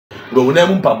Go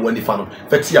name pabo and the fan.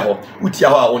 Fetia ho, Utia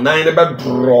ho, 9 about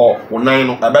draw, or 9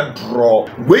 about draw.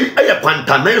 Wait, I a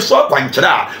pantana, so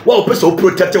panchara, while person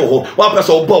protected ho, while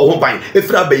person bow home by,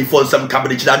 if I bay for some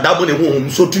cabbage that double home,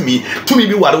 so to me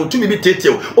be what to me be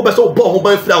tail, or person bow home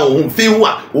by flower, feel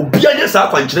one, or be a yes,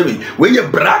 panchary, when you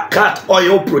black cat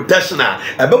oil protection,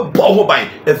 about bow by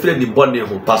a friendly body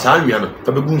who pass Hamian,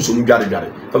 Fabagoonsum Gary,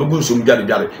 Fabagoonsum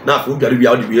Gary, now for Gary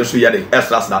out the so yet, as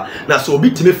last now, so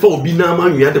be to me for be now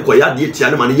man, you had the quiet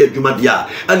yet, man, yet you might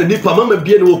and the Nipamama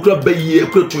being will club by ye,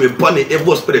 club to a bunny,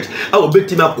 ever spirit. I will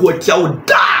bet him a quote yaw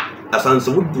da as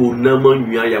answer would do no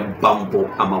man, you are bambo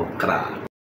amount cry.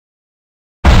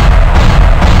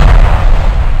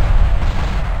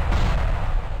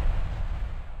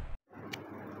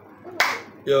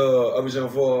 Yo, I was in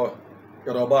for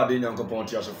your body in Uncle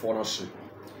Ponty as a foreigner.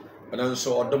 And then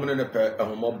so a dominant pair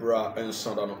of Mobra and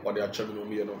Sundan or their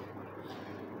chairman.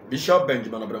 Bishop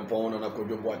Benjamin Boakye and I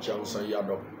could watch out some yard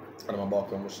and I'm about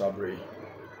to Sabre.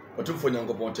 But two for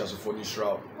Uncle Ponty as a phony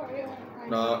shroud.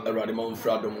 Now a Radimon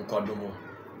Fradom Codomo.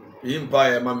 The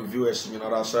Empire Mammy viewers in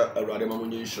Arasa, a Radimon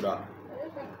Shra.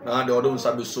 Now the Odom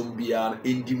Sabi Sumbian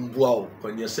Indian Wow,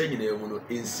 when you're saying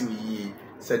in Simi,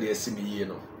 said yes, Simi,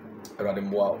 a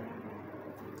Radimbow.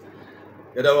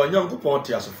 Yet our young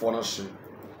Ponty as a foreigner.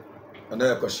 And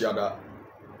there Cosiada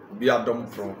be a dumb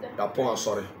from upon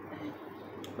sorry.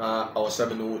 Now our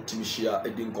 7 Timishia, a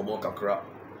dinkomo kakra.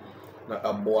 Na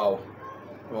a bow.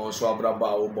 So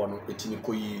Abraba or Bono, a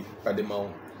Timikoyi at the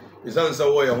mount. His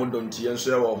answer way a hundon tea and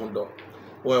share or hundo.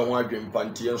 Or a wine dream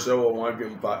panty and share or wine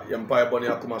dream pat. Empire Bonnie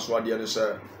Akumaswadi and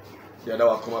sir. The other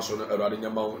Akumason, a radin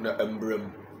amount, a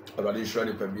emblem, a radish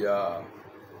pebia.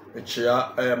 A chair,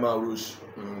 I am a roost.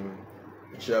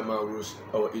 A chair, my roost,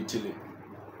 or Italy.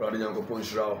 Radin Uncle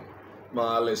Ponchral,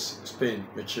 Males, Spain,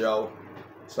 Michel,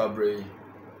 Sabre,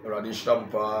 Radin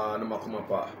Stampa, and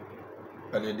Makumapa.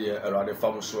 And India, a rather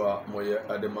famous Moya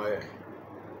Ademaye,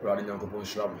 Radin Uncle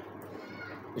Ponchram.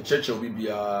 The church will be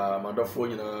a Madafo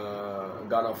in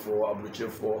Ghana for Abuche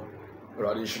for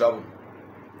Radin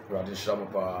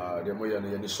Shrampa, the Moya and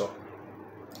Yaniso.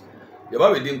 The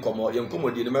Bible didn't come out, young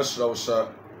comedy, the message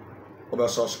over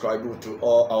subscribe to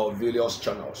all our various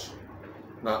channels.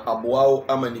 Na abuao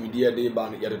ama nimdia de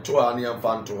ban yede to ani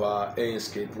amfa to ha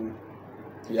escape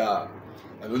ya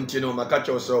anuntino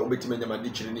makacho so obetime nyama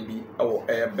dichiri ni bi awo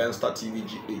Benster TV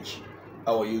GH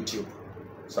awo YouTube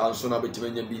sanso na betime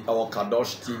nya bi awo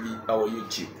Kadosh TV awo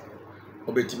YouTube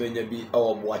obetime nya bi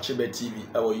awo Boachebe TV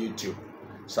awo YouTube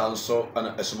sanso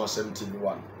ana Esumasem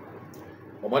TV1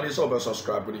 omade so be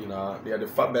subscribe ni na they the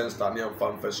fa Benster ni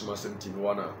amfa Esumasem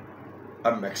TV1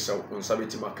 a maxel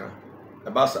unsabeti maka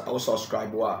Abasa I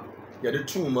subscribe wa ya de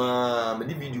tuma me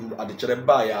di video ade kire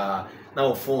ba ya na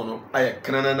wo phone no aye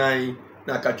krananai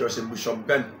na ka chose Bishop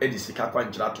Ben edisi ka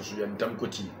kwankyira to so ya ntam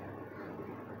koti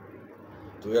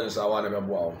to ya sa wa na be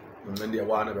boa wo men de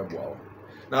wa na be boa wo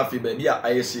na afi ba bia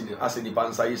aye si ni ase ni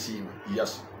pansa aye si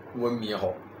yes wo mie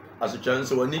ho aso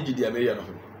chance woni gidi ame ye no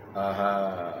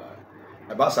aha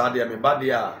abasa ade me ba de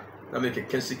a na me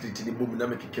keke secret ni bom na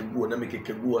me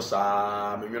keke guo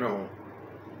sa me nwene ho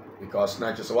because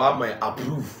not just one may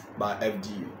approve by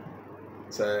FDA.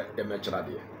 Say a metra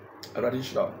dear. I ready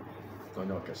shot. No,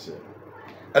 no, I say.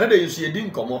 Another you see a din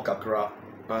come on kakra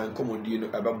and come on deal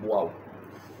about wow.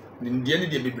 In the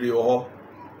end, the biblio,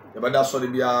 but that's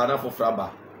what be enough for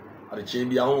Fraba. At the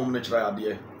chamber, home natural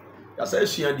idea. As I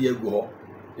see a dear go,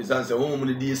 is answer home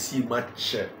the DC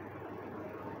match.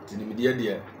 To the media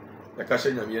dear. The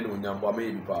cashier Yamian number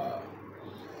maybe pa.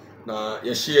 Now,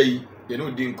 yes, she. You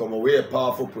know, didn't come away a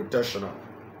powerful protection.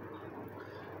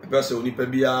 A person who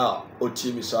nipabia or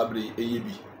team is sabri a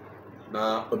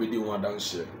na obedi one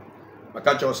dance.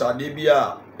 Makacha was a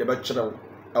debia, a bachelor,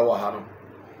 our hanum.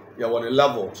 You are on the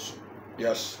levels,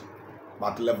 yes,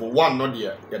 but level 1 not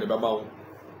yet, get the amount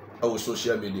our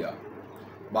social media.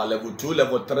 But level 2,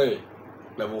 level 3,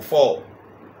 level 4,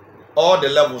 all the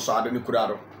levels are the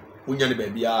Nikurado. Unyani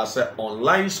baby, I say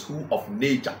online school of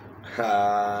nature.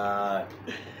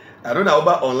 I don't know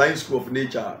about online school of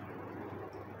nature.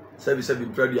 Service have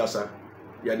been produced.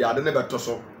 Yeah, they are never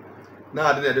torso.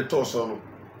 Now they are the torso.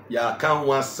 Yeah, can't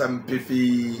want some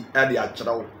piffy at the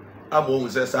actual. I'm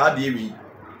almost says, I dear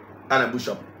and a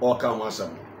bishop or can't want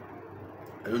some.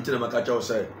 I don't tell them a catcher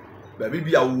say, but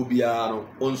maybe I will be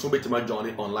on so bit my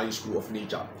journey online school of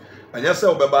nature. And yes,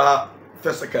 sir, Baba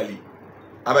physically.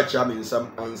 I bet you in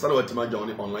some and some of my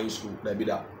journey online school. There be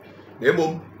that. The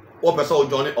mom, what person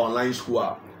journey online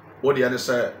school. What the other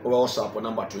say, WhatsApp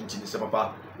number 20, say,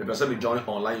 Papa, the person join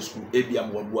online school,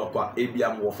 ABM will work,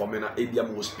 ABM will for Mena,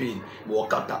 ABM will Spain, will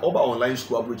Qatar, over online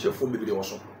school, which you for me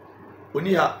also. When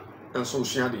you have and so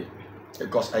shandy,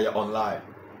 because I online.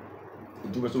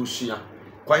 Into so shia.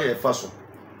 Kwanye faso.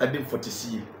 Edi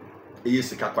 40 eye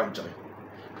sika kwanchere.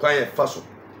 Kwanye faso.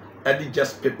 Edi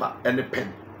just paper and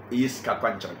pen eye sika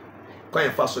kwanchere. Kwanye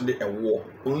faso de a war,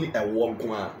 only a war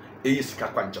nko a eye sika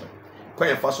kwanchere.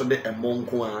 Kwanye faso de a mon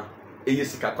nko a eye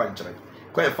sika kwanchere.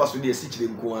 Kwanye faso de esichire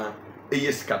nko a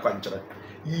eye sika kwanchere.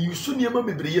 You soon yama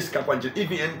bebre eye sika kwanchere.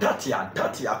 Even in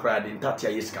 30 akra de 30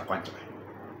 eye sika kwanchere.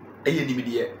 Eye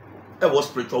nimidie e was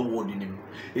spiritual word in him.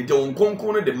 Ite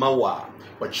onkonkon de mawa.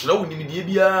 But shall we need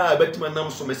bia betima nam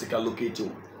so mesika locate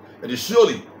you. And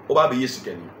surely oba be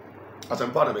yesikani. As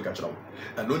I'm part of a catch out.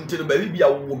 And until baby be a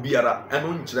wobiara, and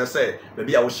until I say,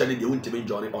 baby I was sharing the ultimate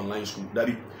journey online school.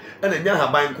 Daddy. And then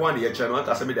Yaha Bank one year channel,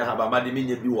 I said, have a body mean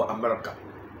you America,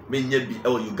 mean you be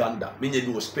Uganda, mean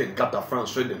you Spain, Qatar,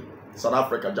 France, Sweden, South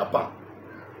Africa, Japan.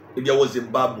 If there was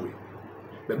Zimbabwe,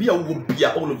 maybe I would be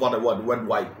all over the world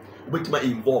worldwide. Which might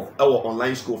involve our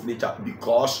online school of nature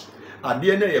because at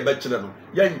the end of your bachelor,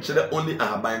 young only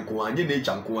a bank one, you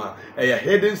nature a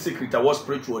hidden secret was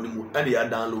spiritual and the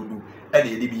download and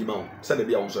the DB mount, said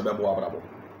the also bravo.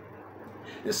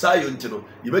 The science,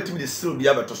 you bet me the still be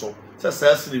able to so,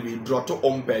 says we draw to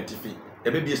on petty fee, a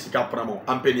baby is capramo,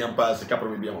 and penny empire is a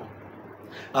capramo.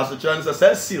 As the chance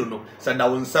says, seal no, said I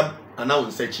won some, and I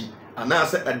won't say cheap, and I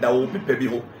said, and I will be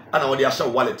pebiho. And I want to show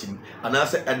walleting, and I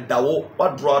said, and thou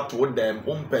what draw toward them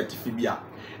on petty fibia.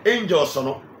 Angels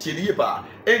no, Tilipa,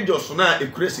 angels na a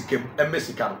crazy came a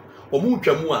Mexican, or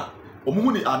Muchamua, or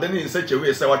Mooney are then in such a way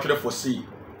as I watch for sea.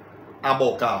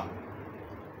 Aboka.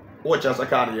 Watch as a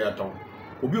car here, Tom.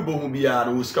 Ubibo will be a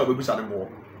no scout with animal.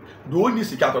 Do only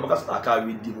see Captain because I can't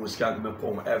read the most can't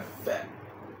come fair.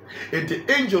 And the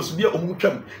angels near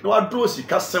Omucam, no, I draw si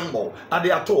cast symbol, and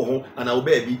they are told home, and our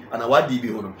baby, and our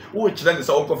DB home, which then is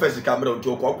all confess the camera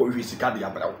to a cock or you see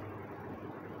Cadia Brow.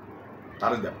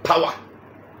 That is the power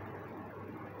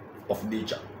of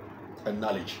nature and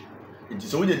knowledge. It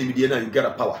is only in Indiana you get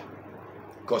a power.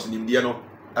 Because in Indiana,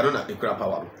 I don't have a crap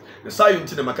power. The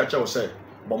science in the Macacha will say,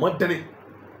 Bomontany,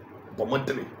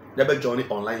 never join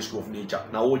online school of nature.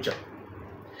 Now, watch it.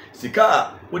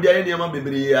 Sika, would the idea of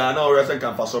Biblia now resident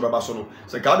can for Soba Basono?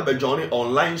 Sika be joining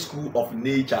online school of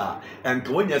nature. And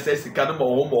when you say Sika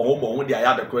home, when they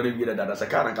are the credit reader that as a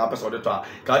car and campus or the tar,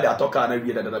 can they talk and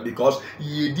read that because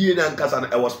ye did and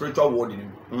Cassan our spiritual warning.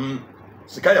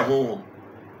 Sika home.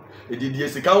 It did ye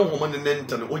Sika home and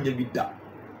then only be that.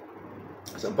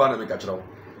 Some part of me catch out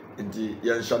in the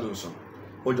young Shadowson.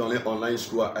 Only online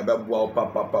school about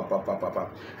papa.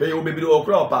 Hey, you baby do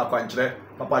okra papa kwanchre,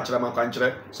 papa chirama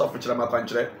kwanchre, soft chirama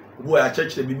kwanchre. Boy, I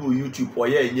church the people YouTube or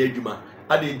ye nyejuma.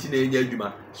 Adi nti na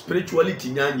nyejuma. Spirituality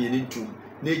nyanye nintum,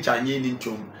 nature nye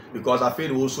nintum. Because I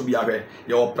feel also be aware.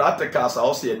 Your practicals are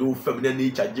also do feminine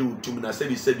nature je tum na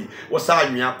sebi. What's a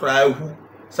nwa kra hu.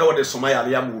 Say what the somaya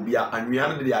ya mu bia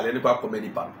anwa na de ale ne kwa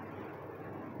komani pa.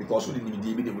 Because we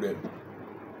didn't be the bread.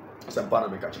 Some part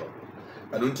of me catch up.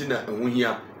 I don't think that we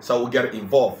here so we get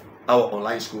involved our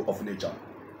online school of nature.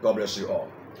 God bless you all.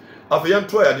 After you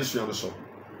try this one so.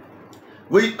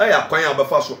 We I kwan ya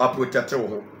befa so protect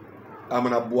wo. I'm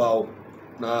na boa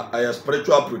na I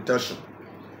spiritual protection.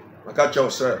 I catch you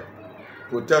sir.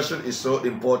 Protection is so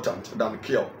important than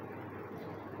cure.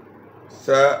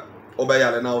 Sir,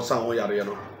 obayale na osan ho yare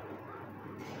no.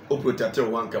 O protect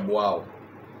wo anka boa.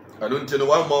 I don't think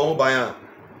one more ban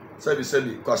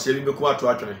sebi kwase bi beku ato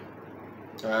atwene.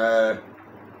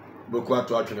 Beku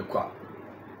ato atwene kwa.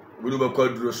 Budu beku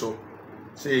aduro so.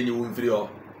 Say enyi wo mfiri ho.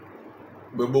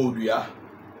 Bebo odua.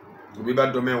 Obi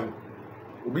ba dome ho.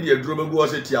 Obi de aduro begu o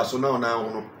se tia so na ona ho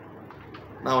no.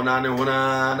 Na ona ne ho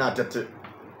na atete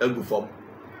agu fom.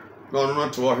 Na ono no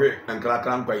to hwe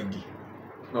ankrakra nkwa idi.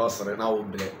 Na osere na wo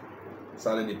bre.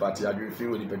 Sale ni party adwefin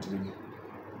wo ni petiri.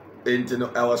 Enti no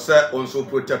I was say also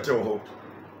protect ho.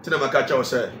 Tina makacha wo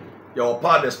say your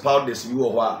powder spout this you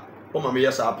ho a o ma me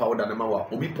yesa powder na ma wa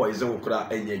obi poison wo kra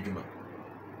anya adwuma.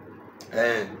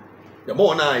 The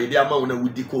more na ide ama wo na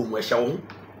wudi ko mu ehya wo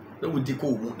na wudi ko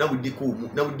mu na wudi ko mu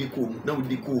na wudi ko mu na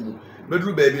wudi ko mu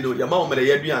bedru baby no ya ma wo mere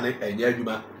ya aduane anya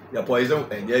adwuma ya poison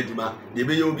anya adwuma de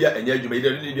be ye obi anya adwuma ide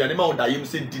aduane ma wo da yim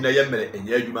se di na ya mere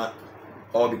anya adwuma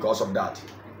all because of that.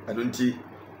 I don't see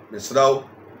Mr.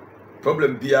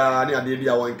 Problem bia ni ade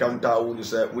bia won encounter wo ni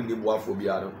say woni boafo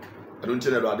bia no I don't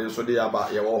tell you so dey aba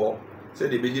ye wo ho say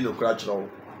dey beji no kra kira wo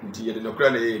nti ye dey no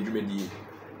kra na ye adwumadi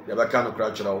ye ba ka no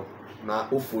kra kira wo na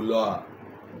o follow a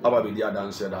aba be dia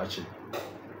dance da achi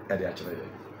e dey akira ye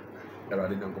era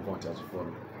dey nko point as for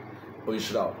no o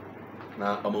nshira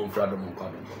na amon fra do mon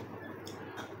kwa no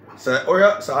say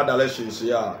oya sa adalation so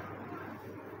ya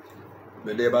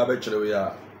me dey ba be kire we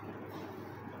ya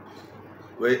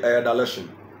we adalation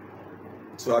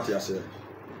So what you say?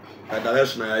 A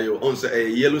direction ayo on say a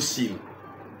yellow seal.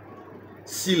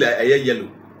 Seal a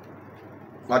yellow.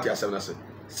 What you say?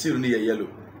 Seal ni yellow.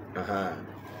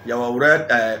 Your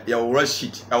red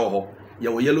sheet, our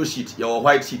your yellow sheet, your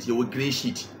white sheet, your green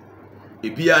sheet. A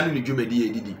piano ni jumedi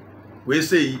edidi. We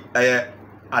say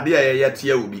ade a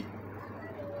tia ubi.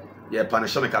 Ye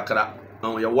panishame kakra.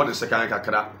 No, your water second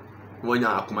kakra. When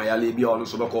ya akuma ya lebi on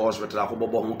so beko hospital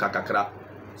akobobo ho kakra.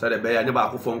 So the bear never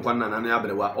ako phone kwan na na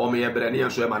abrewa. O me yebre ne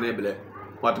so e ma na ebele.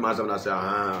 What mazam na say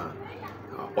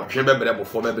o twen bebre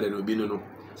before bebre no bi no.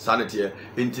 Sanity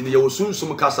enti ye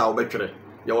osunsum kasa obetwere.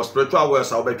 Ye was spiritual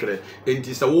words obetwere.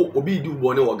 Enti se wo obi di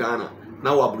ubo ne wo Ghana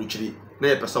na wo abruchiri. Na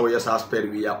ye pesa wo yes aspect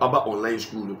we ya aba online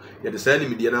school no. Ye de say ni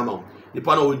media na ma.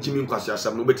 Nipa na ojimi nkwasi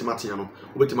asem no betima tia no.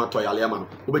 Obetima to yale ama no.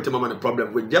 Obetima ma ne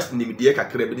problem we just ni media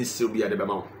kakra bi ni se obi ya de be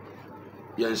ma.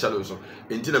 Ye nshalom so.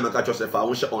 Enti na meka cho se fa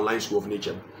wo online school of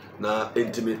nature. Na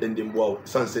intimate ending bow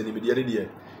sanse ni media de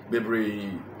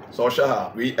bebre so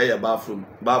sha we bathroom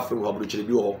ho abruchiri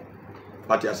bi wo.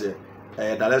 What you say?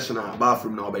 Direction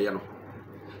bathroom na obeye no.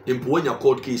 Impo wonya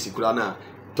cold case kura na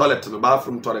toilet no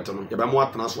bathroom toilet no. Ye be mo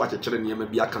atena so akekere ne ma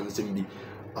bia kan nsem bi.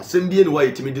 Asem bi ene wa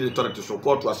yetimi di toilet so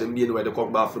court asem bi ene wa de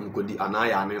court bathroom kodi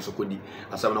anaya ane so kodi.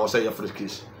 Asem na wo say ye fresh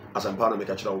case. Asem pa na make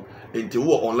kira wo. Enti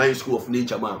wo online school of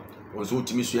nature ma. Wonso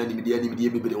utimi so ani media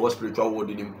be the spiritual world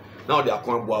nim. Now they are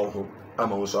kon boa wo ho.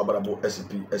 Ama wo so abarabo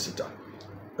SCP esita.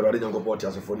 Ewade nyango port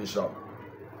as for this round.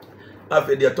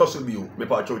 After the toss you, me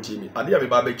pa church me. Ade me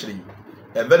ba be kire.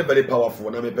 Very very powerful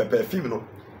na me perfume no.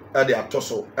 E dey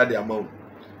atoso, e dey amount.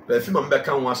 Perfume am be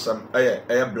kan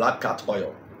wasam black cat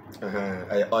oil.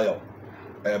 Oil.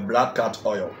 Black cat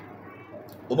oil.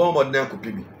 Oba mo den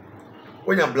kopi bi.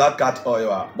 Onya black cat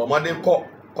oil a, bo mo den ko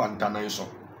kwantanan so.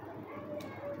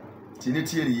 Tini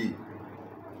tieri.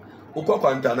 Ukọ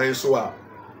kwantanan so a,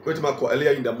 wetima ko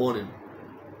earlier in the morning.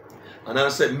 And I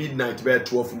said midnight by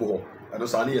 12 more. And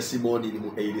so I need to see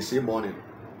morning, the same morning.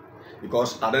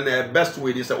 Because I don't know the best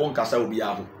way they say, one casa will be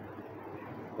out.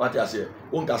 What I say,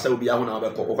 one casa will be out now,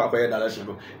 but Coca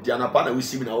direction. The Anapana we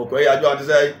see me now. I don't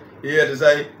say, here to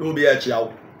say, no be a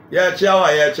chow. Yeah, chow,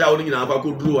 in our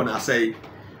good blue, and I say,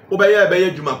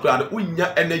 Obey, Juma crowd, win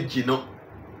your energy, no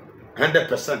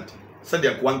 100%. Send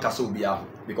them one casa will be out.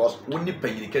 Because when you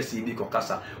pay the case, you go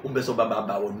casa, Umbeso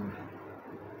Baba one.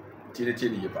 Tini,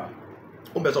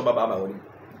 Umbeso Baba one.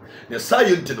 The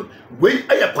science we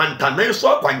a quantana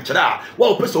so quantra,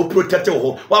 while person protect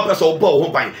ho, while person bow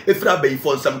home by if I bay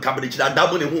for some cabbage that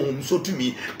double home so to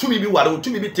me be what to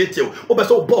me be tail, or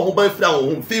person bow home by flower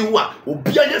home feel what will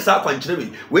be a yes our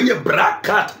country, where your black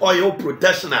cat oil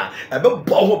protectioner, about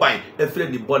bow by a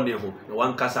friendly bonnet home, the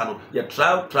one casano, your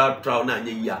trout na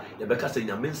ya, your becas in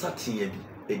your mensa tea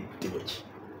a dewitch.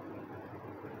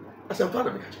 As a part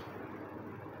of it.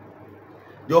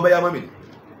 You'll be a mammy.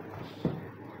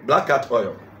 Black cat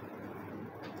oil.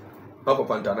 Papa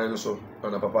Pantana so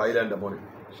on a papa in the morning.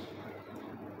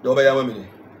 Dobe Yamini.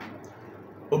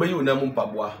 Obey you Namun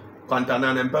Pabua,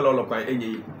 Pantana and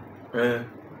Pello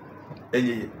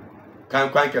any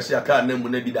can't quite see a car name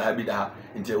when be the habida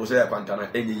until was a Pantana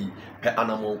any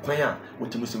animal quaya,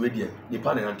 which Miss Widia, the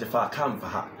panel antifa come for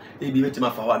her. They be waiting for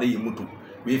her day mutu.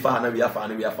 We found we are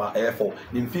far air for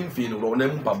Nimfin,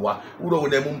 Ronem Pabua,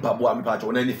 Uronem Pabua, and Patch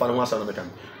on any fan was on the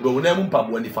can. Ronem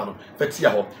Pabua and the funnel.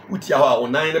 Fetia, Utia, or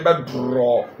 9 a bed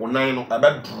draw, or 9 a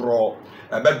bed draw,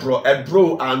 a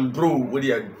draw and draw with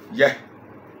you. Yeah.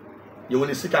 You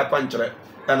want to seek a puncher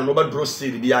and Robert Draw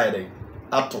City the idea.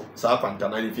 Ato, Sapanta,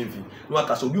 950. No, I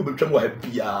can you become what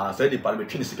happy, said the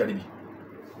Parliamentary Academy.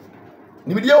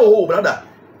 Nimedia, oh, brother.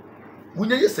 When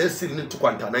you say sitting to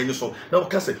Quantana, so now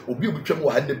Cassie, or be between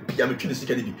what had the piano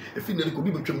Academy. If you could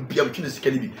be between piano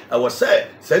Academy, I was say,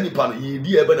 Sandy Pan, ye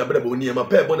dear Bonababo near my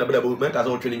pair Bonababo, make us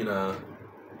all training in a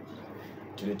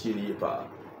to the TV.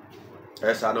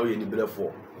 As I know you need better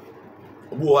for.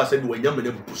 Who I said, when young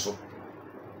men pusso.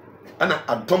 And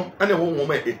I don't, and a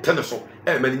woman a tennis,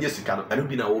 and many years ago, I don't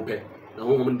be now open. A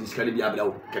woman discarded the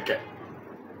Abel Keke.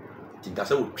 Think I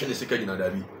said, Chinese Academy,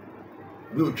 David.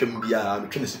 We will be a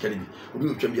Chinese Academy. We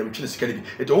will be a Chinese Academy.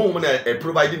 It's a woman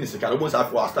providing this academy almost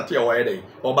after a starting away day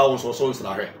or bounce or songs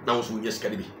now. Now, so yes,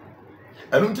 Academy.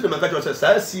 I don't think the manufacturer says,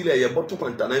 I see a bottle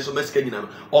container Mexican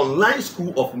online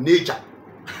school of nature.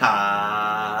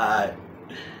 Ha!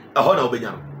 A honor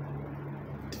Benyan.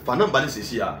 Fanam Banis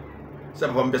is here.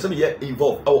 Some of them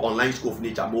involved our online school of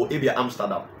nature, more Abia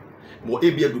Amsterdam, more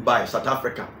Abia Dubai, South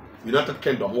Africa, United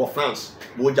Kingdom, more France,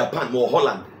 more Japan, more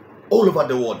Holland. All over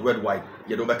the world, worldwide,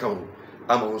 you don't back on.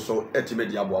 I'm also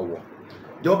etimedia war.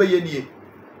 The obey ye,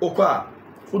 Oka,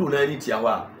 Fudu Nani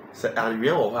Tiawa, said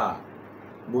Ariel or her.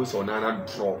 both on an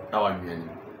draw our men.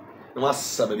 No was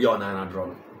sabi on an draw.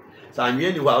 So I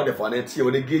knew how the financial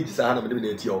when the gauge is a hand of the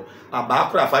minute. A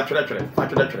backra factory,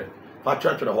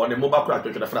 or the mobile crack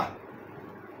to the fra.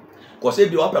 Because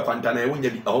if you upper Fantana, when you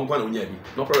be a home one,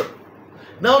 no problem.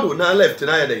 Now do not left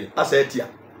tonight, I said, yeah.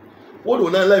 What do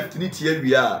not left in it here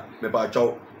we are, me pa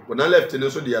chow. When I left in the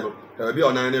Sodiano, there will be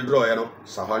on any draw, you know,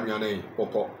 Sahanya name,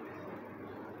 Poco.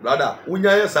 Brother,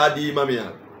 Unya Sadi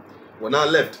Mamia. When I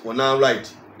left, when I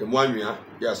right, the one year,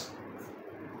 yes.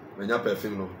 When you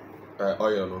perfume,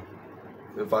 oil, no.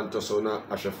 Infantosona,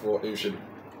 Asher4 inch.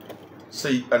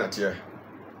 See, and at here.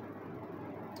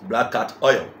 Black cat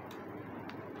oil.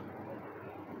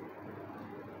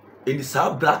 In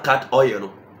the black cat oil,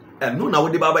 no. And no, now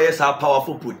the Baba is our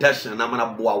powerful protection. I'm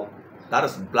gonna wow. That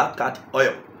is black cat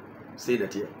oil. See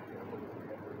that here.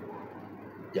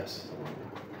 Yes.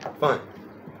 Fine.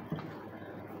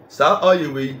 So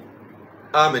oil we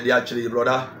I'm the actually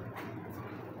brother.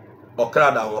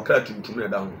 Okra down, okra to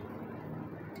down.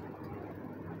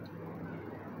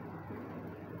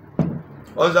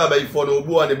 What's that baby for no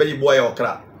boy and the baby boy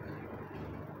okra?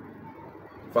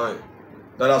 Fine.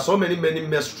 There are so many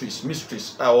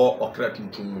mysteries. Our okra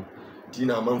to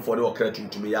Tina man for the okra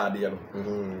to me are there.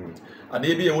 And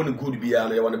they be a one good be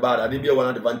and one bad, and they be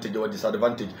one advantage or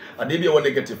disadvantage, and they be one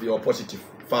negative or positive.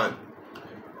 Fine.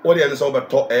 All the others over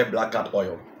top air black cat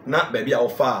oil. Not baby how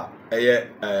far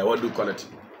what do you call it?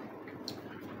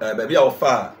 Baby how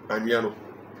far and you know.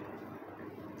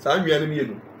 San you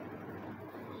enemy.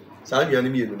 San you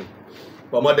enemy.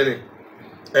 But more than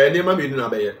name of you know,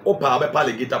 Opa,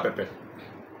 alligator pepper.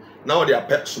 Now they are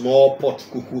pet small pot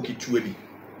cookie to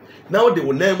now they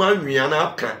will name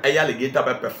Rihanna can alligator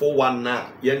pepper for one now.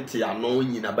 Yenti are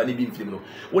known in a bunny bean film.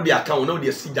 What the account now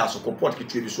they see that so pot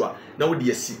kitchen now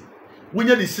they see. When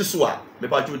you see Siswa, me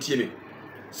part you tell me.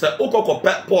 Sir Oko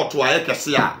pet pot to a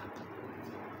casia.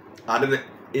 I don't know,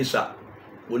 Isha.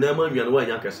 When I'm on your way,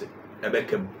 I can say, a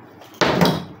beckham.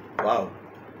 Wow,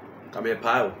 come a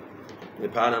pile, a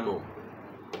panamo.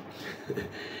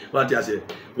 What you say?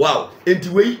 Wow,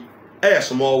 into way, a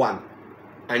small one.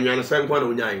 And you understand one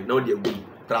on nine, no dear good,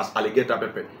 trust alligator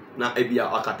pepper, now a beer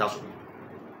or catasso.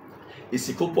 It's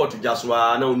a couple to just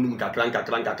one, no nunca cranka.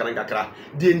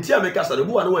 The entire makers are the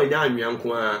one way now, young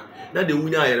qua. Now the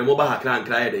winner and mobile crank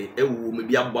cried, a woman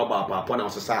be a baba upon our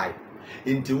society.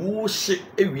 Into who shit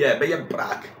every year, bay a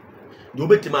brack. Do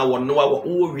bet him I want know what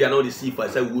all we are not the sea for,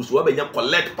 say, who's what you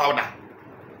collect powder.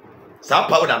 Sa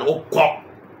powder and oh crop.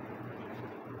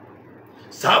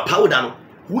 Sa powder,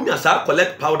 who ya sa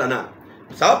collect powder now.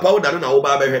 Sa powder na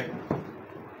oba behe.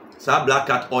 Sa black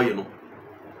cat oil no.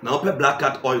 Now pe black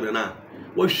cat oil na.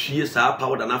 What she sa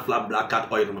powder na flat black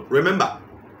cat oil no. Remember,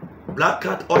 black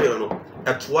cat oil no.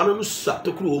 At one sa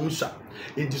to kru musa.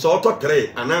 It is auto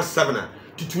 3 and 7.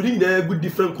 Tuturi na good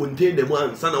different contain them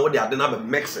one sana what they are na be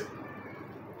mix it.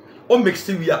 O mix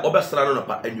we are obesra no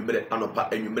pa anwumere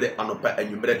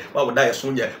anumere. Wa wo die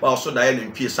so nye. Wa also die na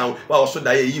ntwie san. Wa also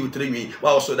die yi utrenwi.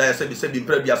 Wa also die se bi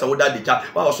mprabiasa wo da dicha.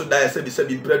 Wa also die se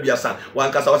bi mprabiasa. Wa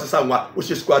nkasa wo sesa nwa. Wo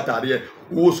she school atare.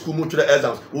 Wo school mu tire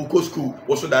exams. Wo ko school.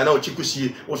 Wo so die na wo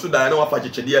chikusie. Wo so die na wa fa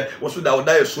chechede. Wo so die wo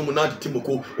die sum na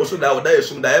timoko. Wo so die wo die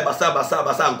sum die basa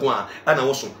nko a. Ana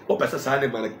wo so. Wo pese sa ne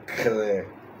man kre.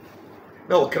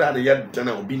 Na wo kra ne yɛ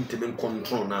dana obi ntimi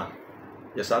control na.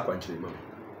 Yes akwanchiri ma.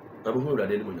 Na bo hu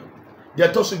rade ni mo nya.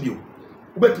 Dia to so bio.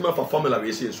 Wo betima fa formula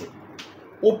we say so.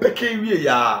 Wo peke wie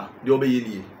ya de obeye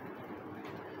nie.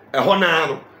 Ɛhɔ na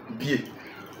no bie.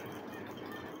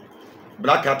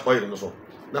 Black cat oil no so.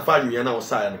 Na fa nwie na wo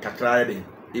sa ya kakra ya de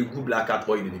egu black cat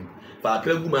oil ni. Fa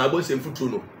akra gu ma abo sem futu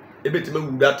no. Ebetima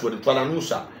wu da to de twala no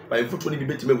sa. Fa futu ni bi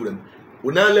betima wuram.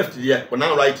 Una left there,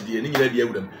 una right there, ni nyina dia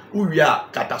wuram. Uwia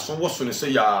kataso wo so ne se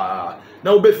ya.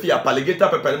 Na wo be fia alligator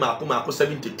pepper ma akoma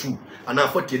 72, ana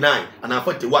 49, ana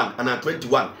 41, ana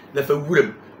 21. Na fa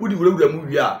wuram. Wudi wuram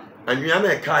uwia. Anwia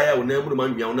na ekaya wo na mu ma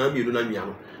nwia wo na mienu na nwia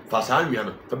no. Fa sa nwia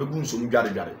no, fa be gu nsom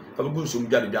dware. Fa be gu nsom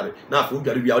dware. Na fa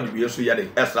dware wia wo de wie so ye de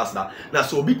extra. Na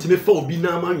so obi time fa obi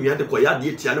na ma nwia de ko ya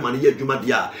de tia ne ma ne ye adwuma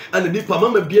de a. Ana nipa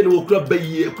mama bie ne wo kura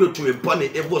bayi, kura tu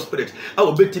empane evil spirit. A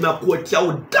wo betime akọ tia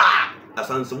wo da.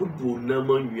 Asanse wudu na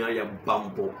manwia ya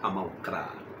bambo amaukra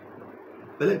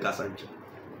bele kasanche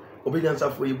obenyansa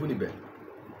fo yebuni be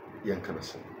yankana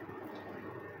so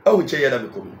awu che yada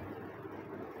mekomi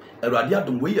Awurade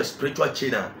adom we yɛ spiritual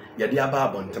chain a yɛde aba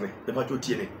abɔntene bɛfa to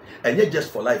tie ne ɛnyɛ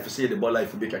just for life say the ball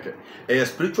life bi kɛkɛ ɛyɛ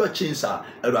spiritual chains a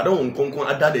Awurade wɔn nkonkon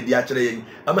ada de akyerɛ yɛn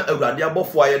ama Awurade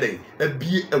abɔfo ayɛ den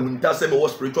abie awuntasɛm ɛwɔ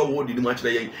spiritual world ni mu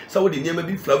akyerɛ yɛn sɛ wode nneɛma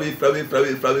bi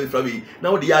flawe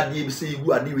na wode yɛ adeɛ bi sɛ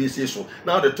igu adeɛ we sei so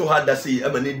na wode to ha da sei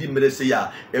ama ne di mmerɛ sei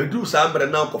a ɛduru saa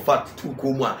mmerɛ na kɔfa tu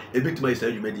kɔ mu a ɛbɛtumi ayɛ saa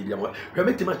adwuma di bi ama hwɛ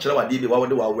bɛtumi akyerɛ wadeɛ bi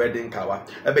wawode wa wedding kawa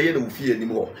ɛbɛyɛ no wo fie anim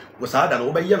hɔ wɔ saa da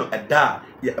no wobɛyɛ no ɛda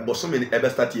a bosom ni ebe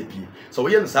start ye pie so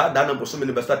we yen saa da na bosom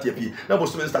ni be start ye pie na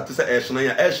bosom ni start se ehyenan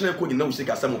ya ehyenan ko nyina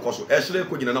usika asem koso ehyenan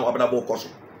ko nyina na wabada bo koso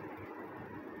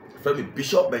from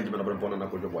Bishop Benjamin Boakye na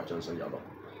ko jobo chanson ya ba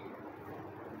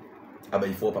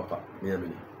abayifo papa me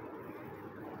amini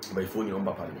abayifo ni on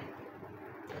papa ni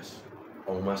yes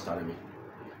on master ni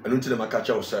anu ntine maka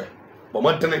cha wo se bo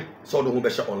modene so do ho be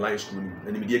hye online school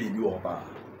ni me die bi wo pa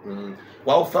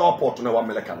wa flower pot na wa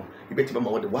meleka no ibeti ma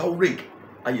wo de wa ring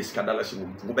aye skandala se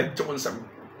wo be je wonsam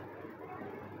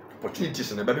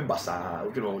opportunities na be basa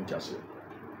wo dwena won tiase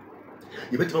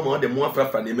ye beti ma de mo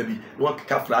afrafa na ma bi na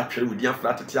wakeka fra atwere wodi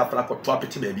afra tete afra koto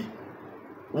apete ma bi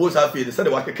wo sa fe de se de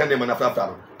wakeka ne ma na afrafa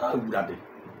no awurade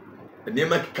ne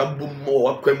ma keka bom mo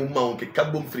wakwamu ma won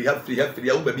keka bom free ha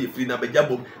wo ba bi free na ba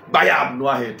jabom bayam no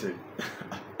ahete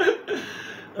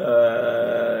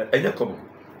enya komo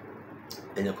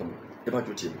e ba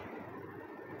jotie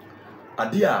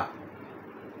adia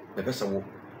the person wo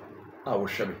a wo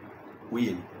hweme wo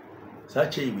ye ni sa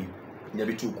chei wi nya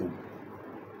bi tuko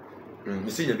me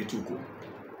say nya bi tuko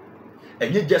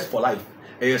enye just for life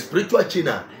a spiritual chain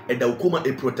and the ukoma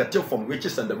a protective from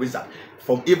witches and the wizard,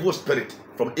 from evil spirit,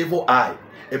 from evil eye,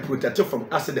 a protective from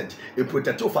accident, a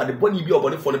protective for the body be or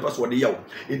body for the person the yaw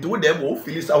into them will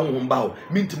feel is a home bow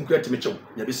mean to create me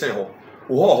nya bi say ho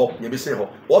ho nya bi say ho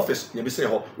office nya bi say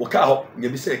ho wo car ho nya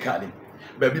bi say car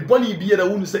baby body be na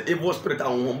wonu say evil spirit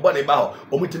and body ba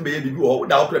o mutim be bi ho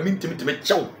da okra mean to me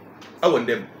chew I want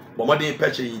them but mo dey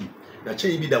peche yi na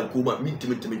che bi da ukuma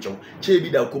mintim chew che bi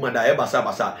da ukuma da e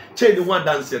basa che ni ho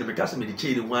dance e because me di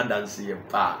che ni ho dance e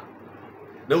pa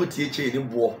na wutie che ni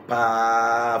bo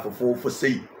pa fofo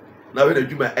sei na we da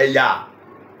dwuma eya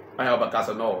aya ba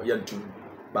kasa no yentum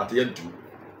but yentum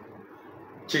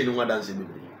che ni ho dance me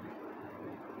bi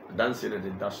dance na de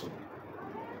daso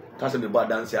kasa me ba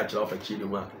dance a kira ofa che ni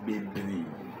ho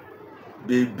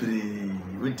bebri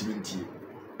winti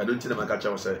I don't think maka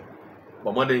cha say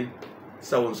but money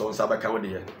so sabaka wodi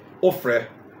here ofre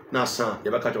na san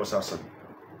ye baka cho san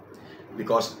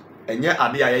because enye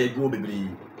ade aye go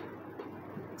bebri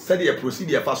said ye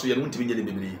procedure fa so ye no ntimi nye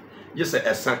bebri ye say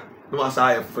esan no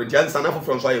asa ye friend yan san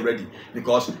afro so you ready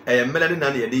because e melody na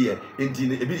ye de ye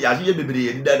enti e bi ye bebri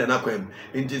ye dida na kwam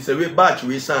enti say we batch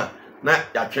we san na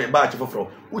ya twen batch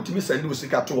foforo utimi send we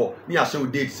sika to ho ni ase o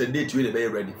date say date we be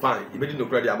ready fine e be di no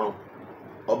credit amount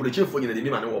obligation for nyina de bi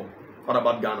ma ne wo what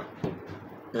about Ghana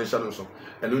so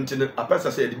and until a person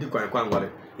said the kwan wale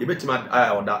you betima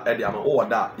aya oda e de amount o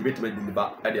oda you betima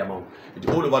deliver e de amount it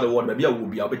all over the world maybe will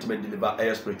be betima deliver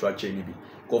a spiritual chain bi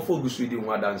ko fo gusu di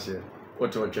ho dance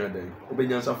what you try then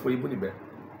obenyansa fo ibu ni be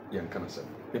yen kana se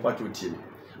me pa to tie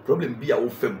problem bi a wo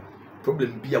fam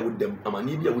problem bi a wo dem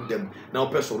amani bi a wo dem na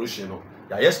wo solution no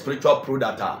ya spiritual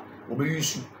product obe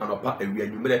yusu anopa awia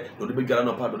nwumre do de bedwara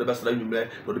anopa do de besra nwumre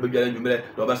do de bedwara nwumre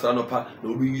do besra anopa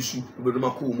do obe yusu obe do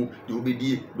makomu do obe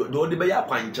die do de be ya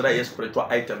kwankyera ye spiritual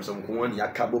items nko an ya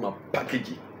kabo ma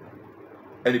package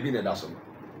and be na daso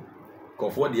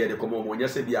kofo de komo mo nya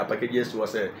se bia package yesu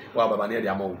se wa baba na de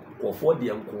amawo kofo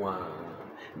de nko a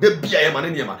de bia ye mane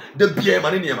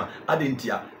niema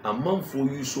adentia amanfo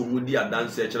yusu wodi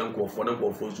adanse e kire nkofo na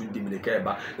nkofo so dimirika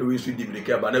eba na we su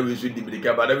dimirika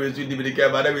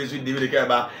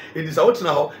eba it is out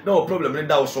na ho na problem ne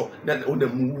da so na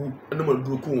mu na ma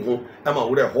duro ku ho na ma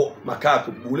wure ho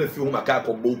makako bule fi ho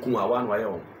makako boku a wa no aye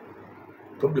ho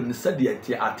problem ne sade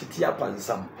ati atete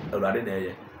apansam awurade na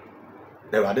eye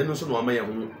na awurade no so no ama ye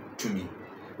ho tumi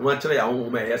no kire ya ho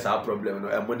ma ye sa problem no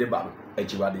e mo de ba no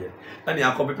achiwade and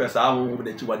ya copy person ahụ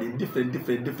na achiwade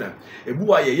different ebu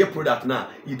wa ye product na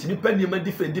yitimi pani ma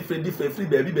different free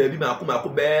baby ma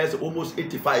akoma best almost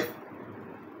 85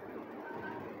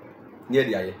 near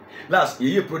the aye last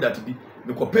ye product bi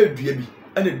me ko pa dua bi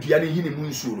ana dua ne hini mu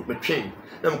nsuo no metwen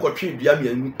na me ko twen dua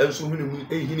me enso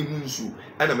hini mu nsuo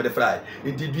ana me de fry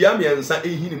nti dua me ensa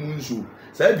hini mu nsuo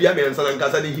sa dua me ensa na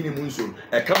nkasa ne hini mu nsuo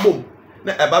e ka bom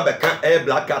na eba beka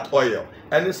black cat oil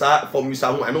and sa formula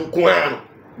ho eno nko ano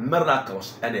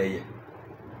miracles and eye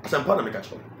asampa na meka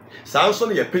cho sa nso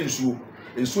ne ye pensuo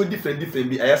ensuo different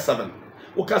bi 7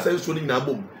 o ka sa ensuo ni na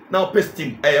bom now pay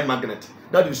steam air magnet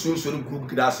that is so group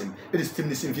grassing it is steam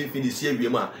this in finish here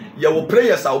your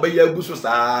prayers are obey your bush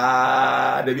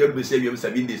the be be say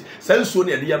 7 days send so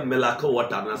near the miracle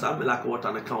water and some miracle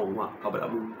water na kan one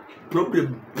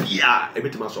problem bia e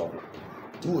bit ma solve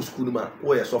to school man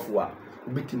where your software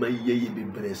bit ma ye be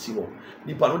bresi wo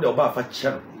nipa no de oba fa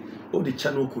channel o the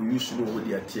channel ko use no wo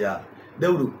de atia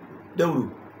dawru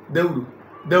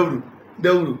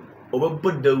oba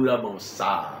bodawra ma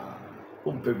sa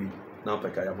o pebi na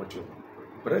peka ya moto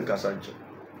Branca Sancho,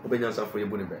 Obenyansa for your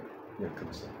bonnet,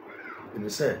 Yankamasa. In the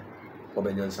say,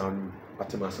 Obenyansa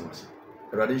Atemasamas.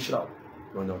 Radishal,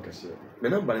 no, no, Cassia. The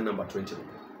number 20,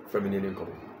 feminine income.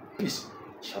 Peace,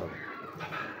 shalom.